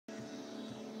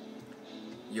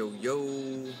Yo,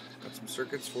 got some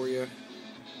circuits for you.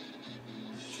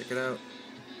 Check it out.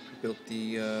 Built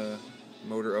the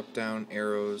motor up-down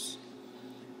arrows.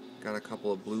 Got a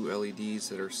couple of blue LEDs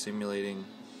that are simulating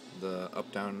the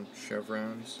up-down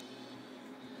chevrons.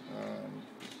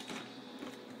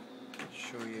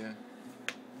 Show you.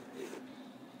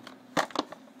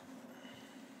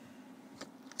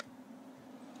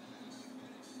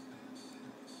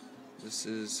 This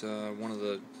is one of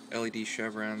the LED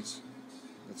chevrons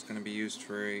that's going to be used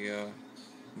for a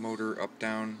motor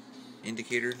up-down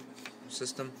indicator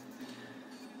system.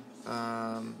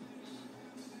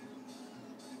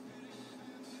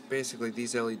 Basically,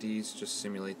 these LEDs just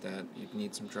simulate that. You'd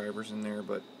need some drivers in there,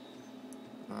 but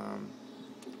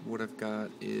what I've got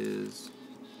is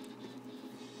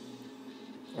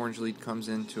orange lead comes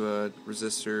into a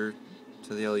resistor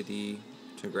to the LED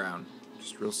to ground.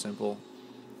 Just real simple.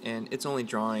 And it's only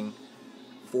drawing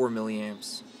 4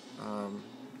 milliamps.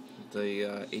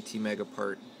 The ATmega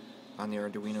part on the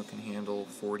Arduino can handle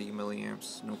 40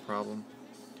 milliamps, no problem.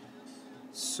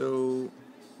 So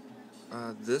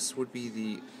this would be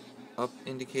the up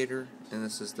indicator, and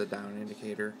this is the down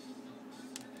indicator.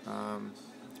 I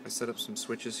set up some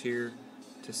switches here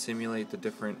to simulate the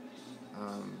different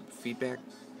feedback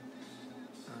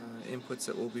inputs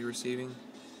that we'll be receiving.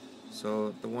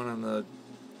 So the one on the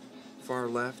far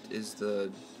left is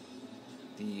the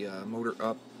motor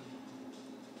up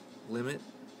limit.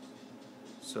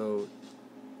 So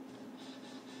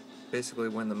basically,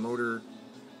 when the motor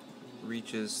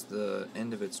reaches the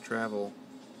end of its travel,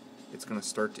 it's going to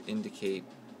start to indicate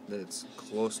that it's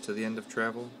close to the end of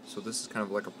travel. So this is kind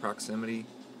of like a proximity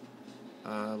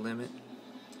limit.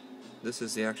 This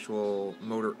is the actual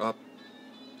motor up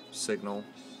signal,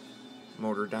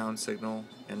 motor down signal,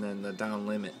 and then the down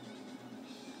limit.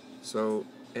 So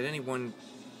at any one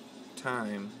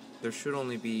time, there should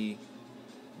only be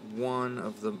one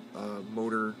of the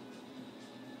motor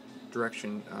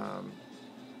direction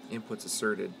inputs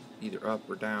asserted, either up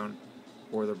or down,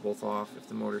 or they're both off if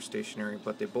the motor's stationary,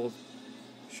 but they both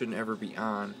shouldn't ever be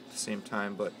on at the same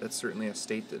time. But that's certainly a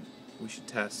state that we should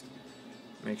test,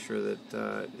 make sure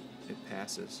that it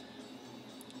passes.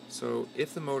 So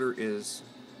if the motor is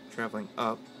traveling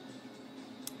up,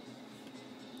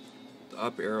 the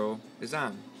up arrow is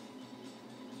on,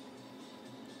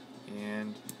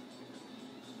 and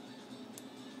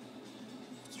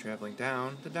if it's traveling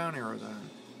down, the down arrow is on.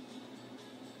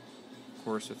 Of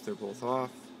course, if they're both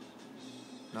off,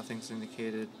 nothing's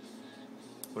indicated.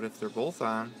 But if they're both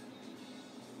on,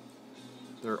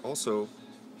 they're also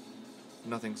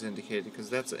nothing's indicated, because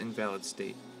that's an invalid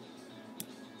state.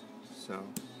 So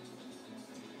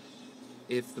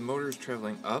if the motor is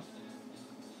traveling up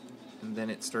and then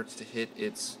it starts to hit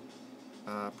its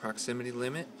proximity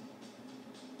limit,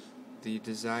 the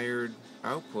desired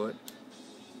output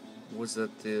was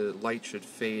that the light should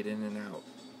fade in and out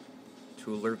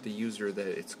to alert the user that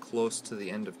it's close to the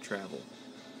end of travel.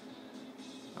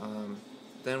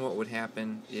 Then what would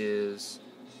happen is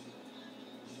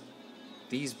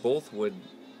these both would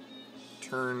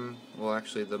turn, well,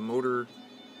 actually the motor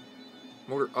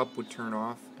up would turn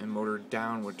off and motor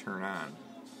down would turn on,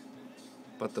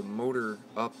 but the motor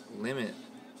up limit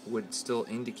would still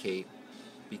indicate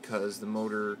because the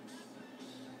motor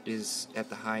is at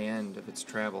the high end of its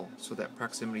travel, so that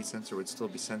proximity sensor would still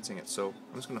be sensing it. So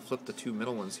I'm just going to flip the two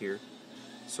middle ones here.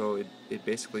 So it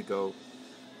basically go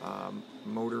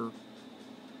motor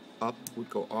up would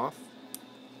go off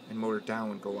and motor down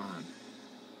would go on.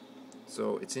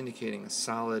 So it's indicating a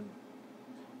solid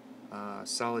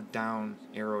down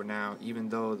arrow now, even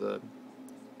though the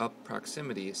up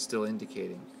proximity is still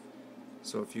indicating.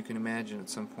 So if you can imagine, at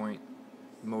some point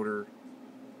motor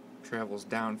travels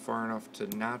down far enough to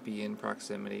not be in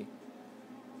proximity,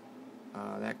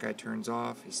 that guy turns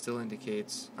off, he still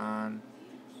indicates on,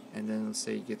 and then let's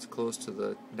say he gets close to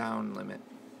the down limit.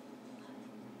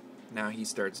 Now he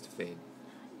starts to fade.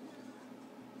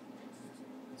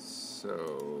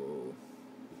 So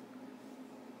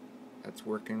that's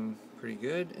working pretty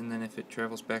good. And then if it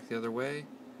travels back the other way,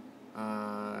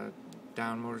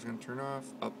 down motor's going to turn off,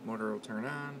 up motor will turn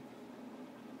on.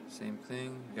 Same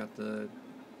thing. You got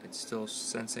it's still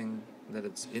sensing that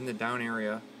it's in the down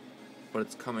area, but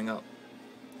it's coming up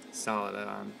solid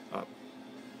on up.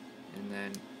 And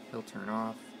then he'll turn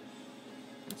off,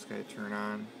 this guy turn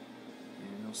on,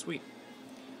 and he'll sweep.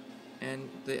 And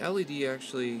the LED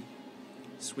actually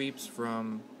sweeps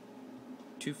from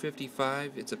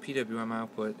 255, it's a PWM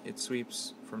output, it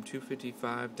sweeps from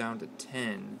 255 down to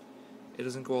 10. It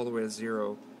doesn't go all the way to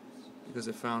 0, because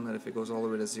it found that if it goes all the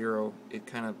way to 0, it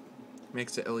kind of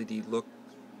makes the LED look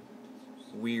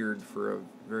weird for a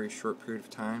very short period of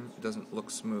time. It doesn't look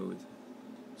smooth.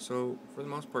 So for the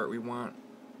most part, we want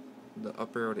the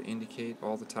up arrow to indicate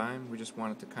all the time. We just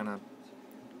want it to kind of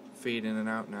fade in and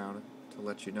out now to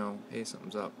let you know, hey,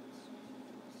 something's up.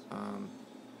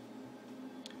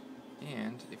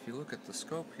 And if you look at the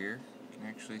scope here, you can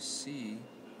actually see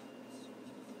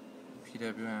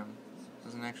PWM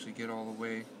doesn't actually get all the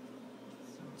way.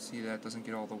 See that doesn't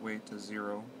get all the way to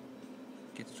 0.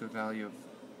 It gets to a value of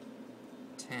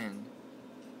 10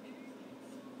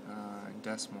 in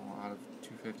decimal out of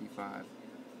 255. It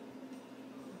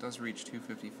does reach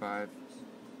 255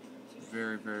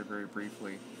 very, very, very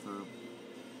briefly for,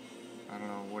 I don't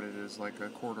know what it is, like a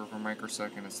quarter of a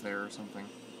microsecond it's there or something.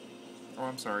 Oh,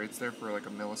 I'm sorry, it's there for like a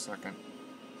millisecond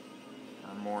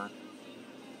or more.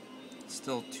 It's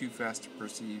still too fast to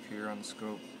perceive here on the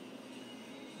scope.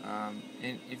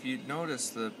 And if you notice,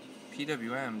 the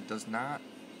PWM does not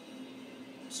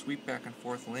sweep back and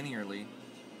forth linearly.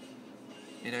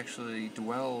 It actually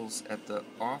dwells at the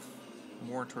off,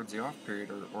 more towards the off period,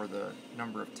 or the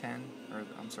number of 10, or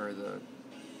I'm sorry, the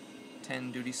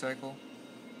 10 duty cycle.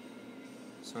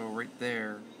 So right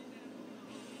there,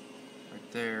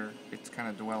 it's kind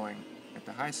of dwelling. At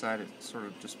the high side, it sort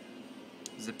of just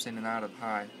zips in and out of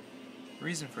high. The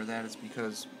reason for that is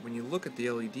because when you look at the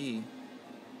LED,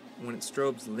 when it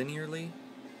strobes linearly,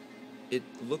 it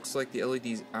looks like the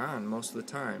LED's on most of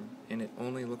the time, and it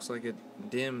only looks like it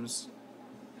dims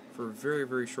for a very,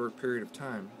 very short period of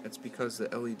time. It's because the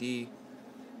LED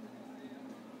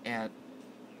at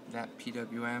that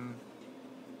PWM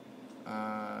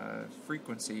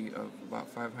frequency of about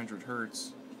 500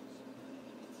 Hertz,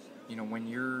 you know, when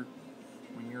you're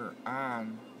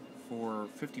on for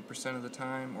 50% of the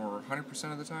time or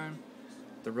 100% of the time,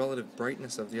 the relative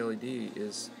brightness of the LED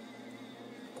is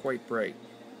quite bright.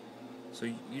 So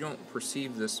you don't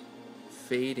perceive this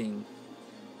fading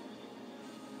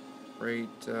right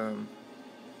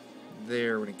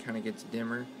there when it kind of gets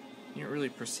dimmer. You don't really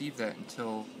perceive that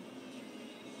until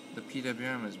the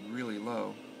PWM is really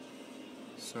low.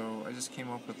 So I just came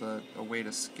up with a way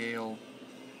to scale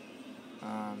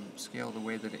the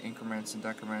way that it increments and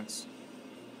decrements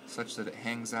such that it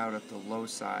hangs out at the low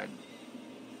side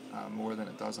more than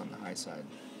it does on the high side.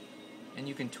 And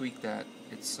you can tweak that.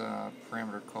 It's a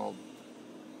parameter called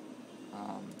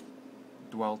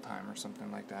dwell time or something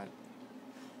like that.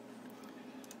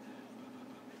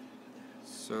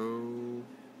 So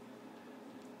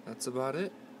that's about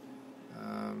it.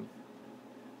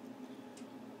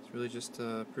 It's really just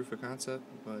a proof of concept,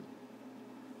 but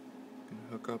you can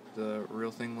hook up the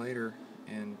real thing later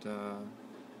and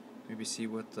maybe see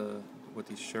what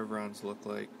these chevrons look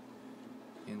like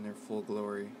in their full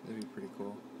glory. That'd be pretty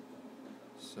cool.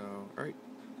 So, alright.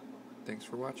 Thanks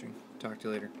for watching. Talk to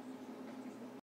you later.